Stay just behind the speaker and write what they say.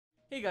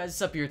Hey guys,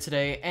 what's up here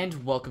today,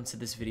 and welcome to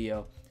this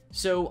video.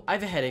 So, I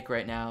have a headache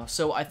right now,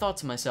 so I thought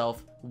to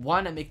myself,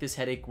 why not make this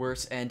headache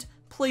worse and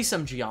play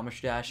some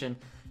Geometry Dash, and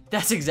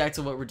that's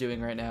exactly what we're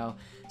doing right now.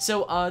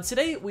 So,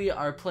 today we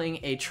are playing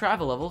a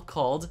travel level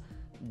called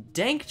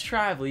Dank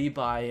Travle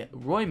by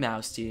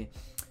RoiMousti,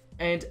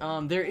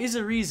 and there is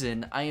a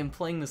reason I am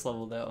playing this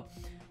level though.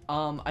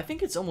 I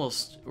think it's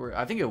almost, or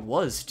I think it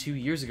was 2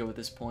 years ago at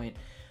this point.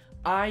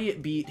 I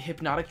beat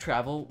Dank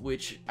Travle,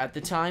 which at the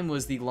time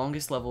was the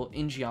longest level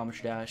in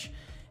Geometry Dash,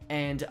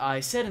 and I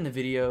said in the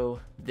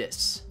video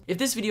this: if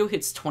this video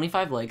hits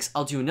 25 likes,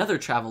 I'll do another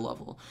travel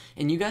level,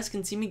 and you guys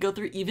can see me go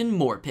through even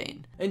more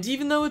pain. And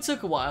even though it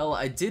took a while,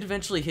 I did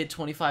eventually hit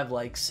 25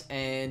 likes,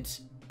 and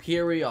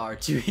here we are,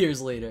 2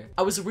 years later.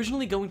 I was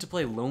originally going to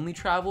play Lonely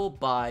Travel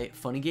by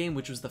Funny Game,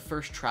 which was the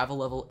first travel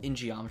level in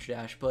Geometry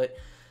Dash, but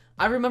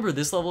I remember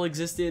this level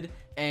existed,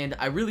 and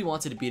I really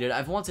wanted to beat it.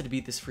 I've wanted to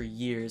beat this for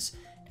years,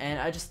 and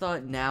I just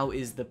thought now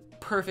is the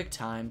perfect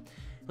time.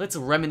 Let's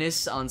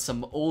reminisce on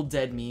some old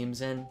dead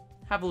memes and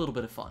have a little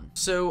bit of fun.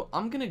 So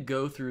I'm gonna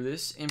go through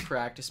this in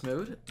practice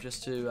mode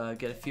just to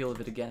get a feel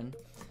of it again.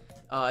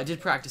 I did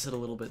practice it a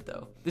little bit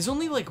though. There's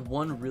only like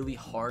one really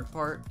hard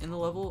part in the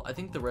level. I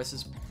think the rest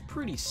is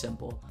pretty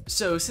simple.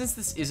 So since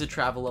this is a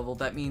travel level,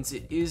 that means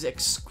it is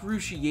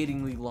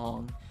excruciatingly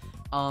long.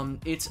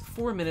 It's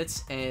 4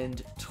 minutes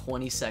and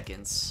 20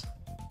 seconds.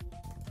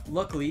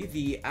 Luckily,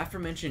 the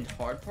aforementioned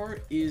hard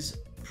part is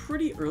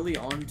pretty early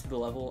on to the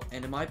level,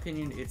 and in my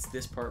opinion, it's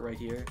this part right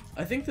here.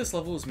 I think this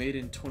level was made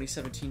in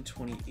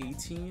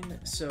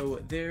 2017-2018, so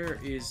there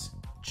is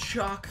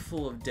chock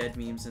full of dead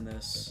memes in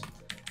this,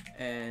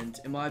 and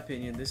in my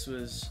opinion, this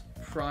was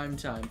prime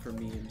time for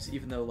memes,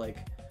 even though,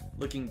 like,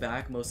 looking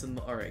back, most of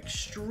them are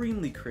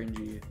extremely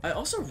cringy. I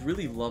also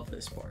really love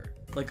this part,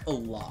 like, a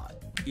lot.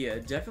 Yeah,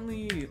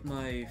 definitely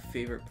my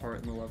favorite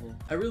part in the level.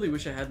 I really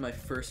wish I had my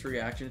first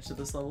reactions to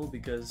this level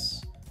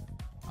because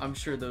I'm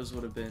sure those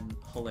would have been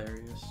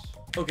hilarious.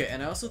 Okay,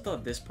 and I also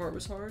thought this part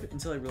was hard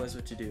until I realized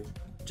what to do.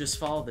 Just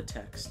follow the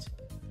text.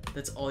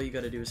 That's all you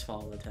gotta do is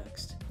follow the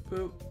text.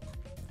 Boop.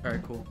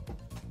 Alright, cool.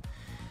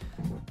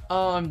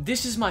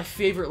 This is my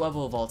favorite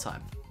level of all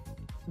time.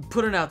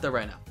 Put it out there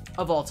right now.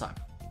 Of all time.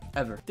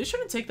 Ever. This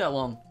shouldn't take that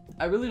long.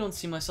 I really don't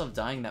see myself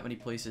dying that many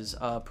places.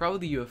 Probably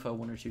the UFO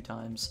 1 or 2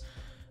 times.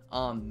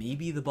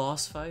 Maybe the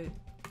boss fight,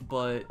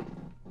 but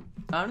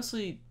I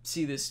honestly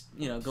see this,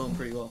 going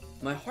pretty well.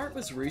 My heart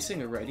was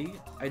racing already.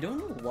 I don't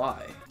know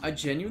why. I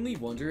genuinely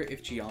wonder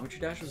if Geometry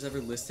Dash was ever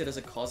listed as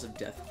a cause of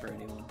death for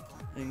anyone.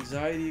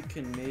 Anxiety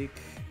can make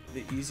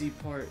the easy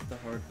part the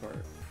hard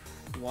part.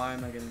 Why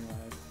am I getting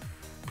lag?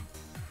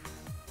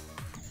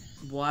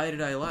 Why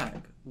did I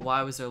lag?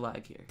 Why was there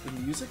lag here? The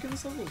music in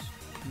this level is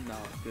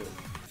not good.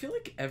 I feel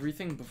like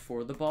everything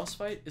before the boss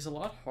fight is a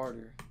lot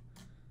harder.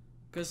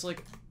 Because,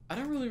 like, I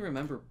don't really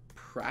remember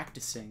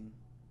practicing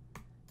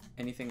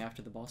anything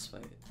after the boss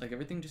fight. Like,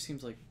 everything just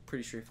seems like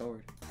pretty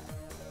straightforward.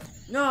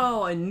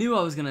 No, I knew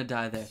I was gonna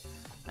die there.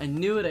 I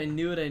knew it, I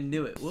knew it, I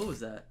knew it. What was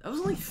that? That was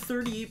only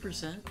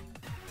 38%.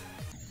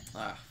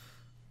 Ah,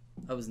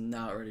 I was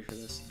not ready for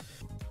this.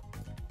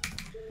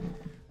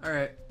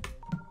 Alright,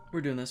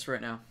 we're doing this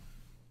right now.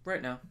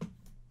 Right now.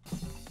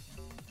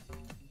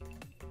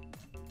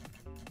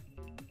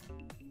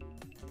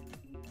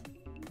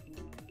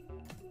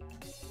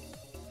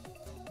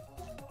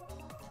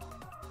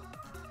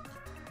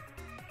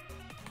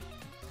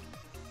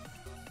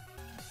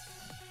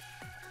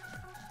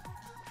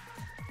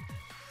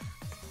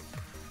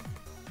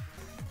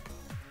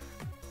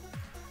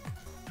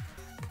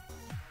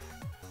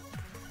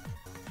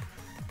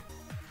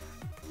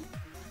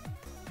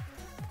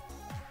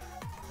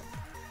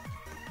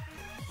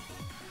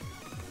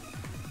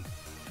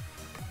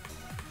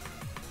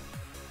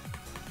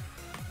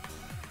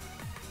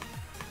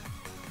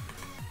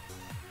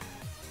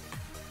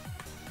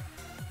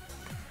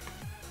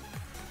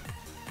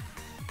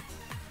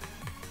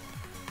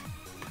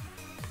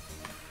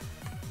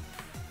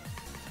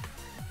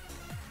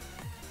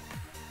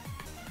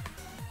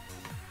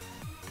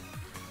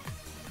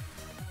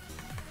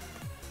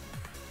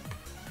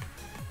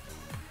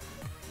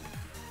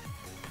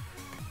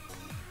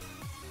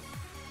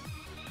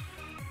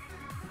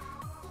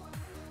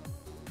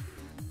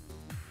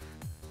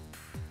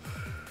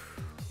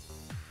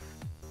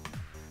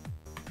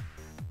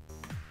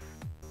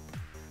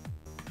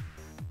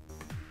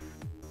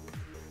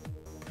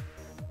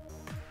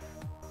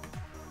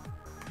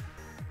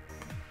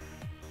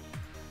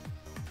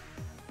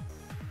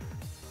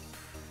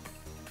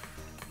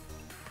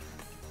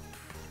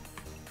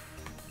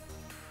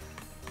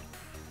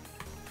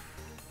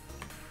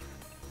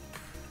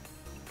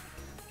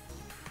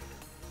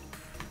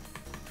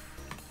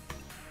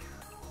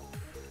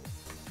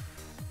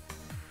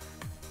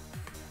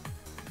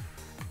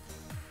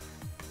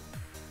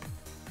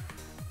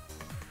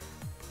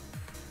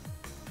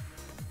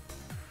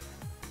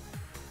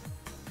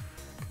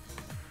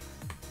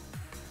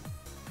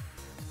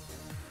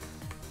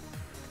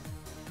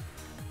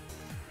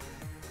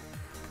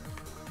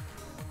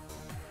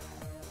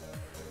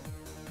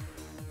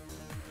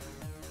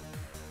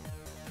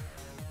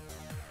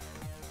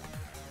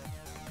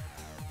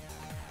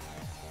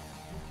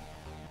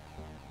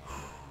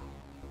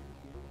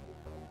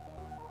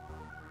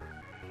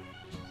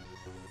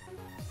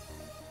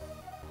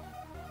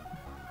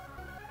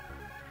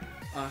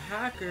 A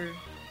hacker.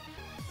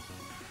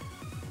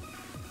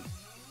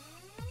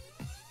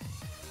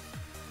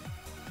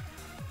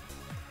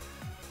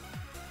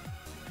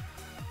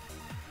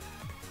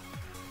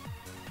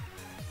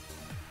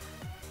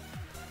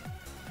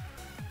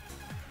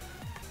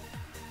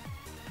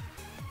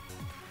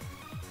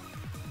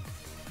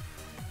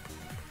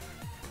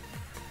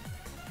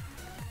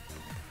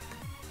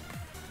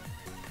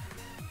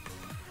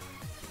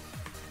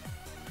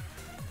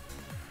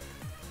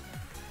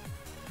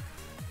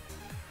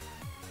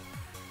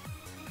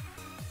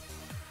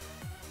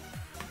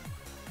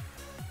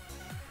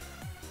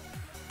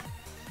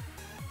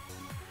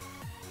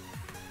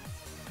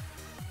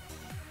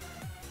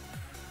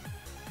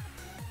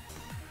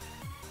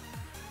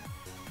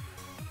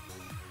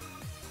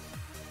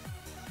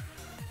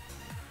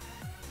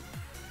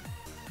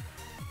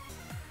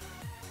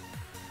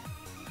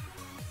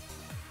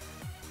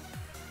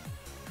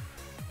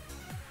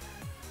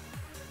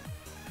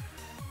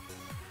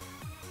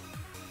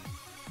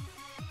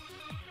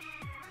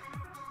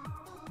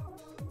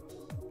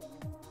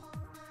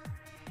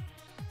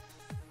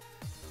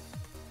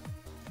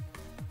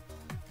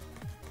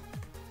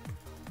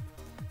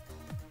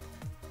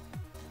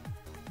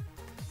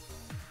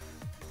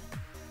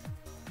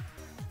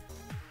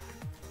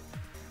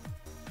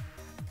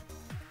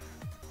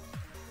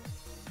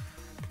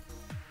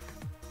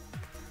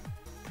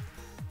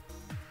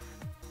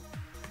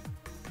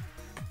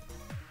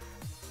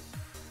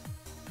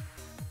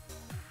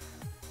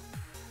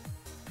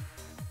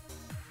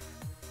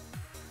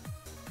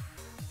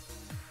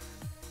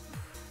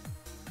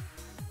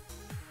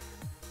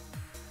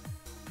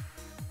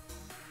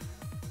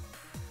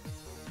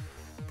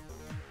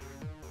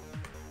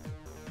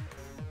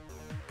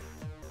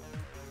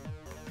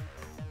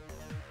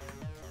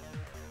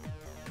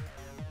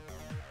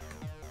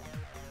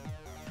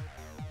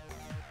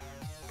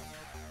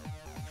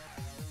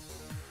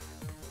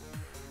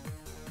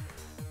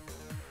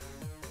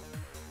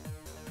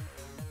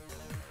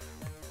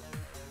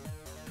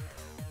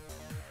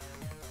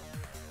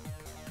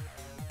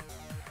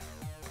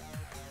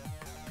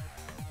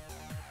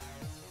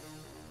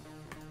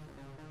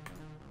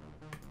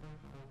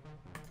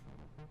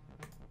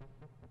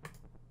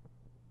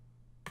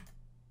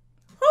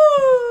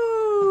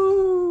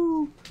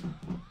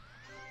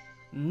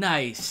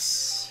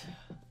 Nice.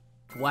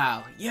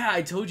 Wow. Yeah,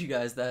 I told you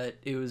guys that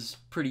it was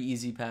pretty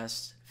easy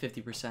past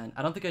 50%.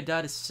 I don't think I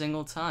died a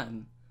single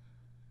time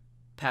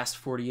past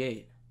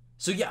 48.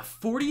 So yeah,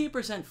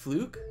 48%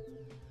 fluke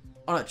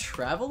on a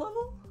travel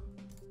level?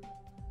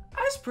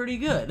 That's pretty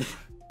good.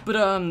 But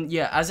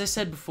yeah, as I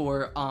said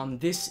before,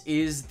 this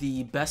is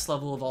the best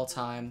level of all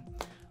time.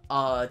 10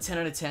 out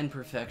of 10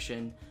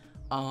 perfection.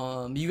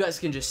 You guys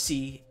can just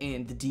see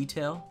in the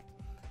detail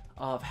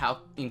of how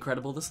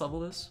incredible this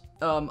level is.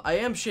 I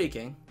am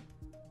shaking.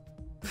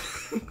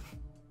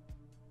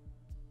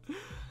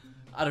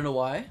 I don't know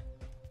why.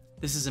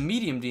 This is a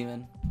medium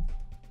demon,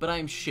 but I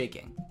am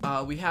shaking.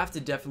 We have to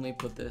definitely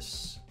put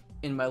this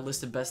in my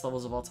list of best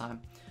levels of all time.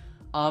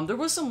 There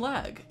was some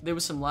lag. There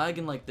was some lag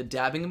in like the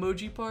dabbing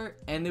emoji part,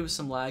 and there was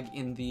some lag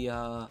in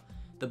the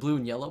blue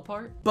and yellow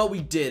part. But we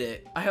did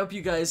it. I hope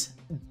you guys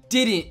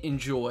didn't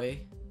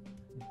enjoy.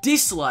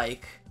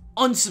 Dislike,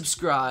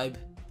 unsubscribe,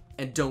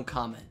 and don't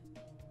comment.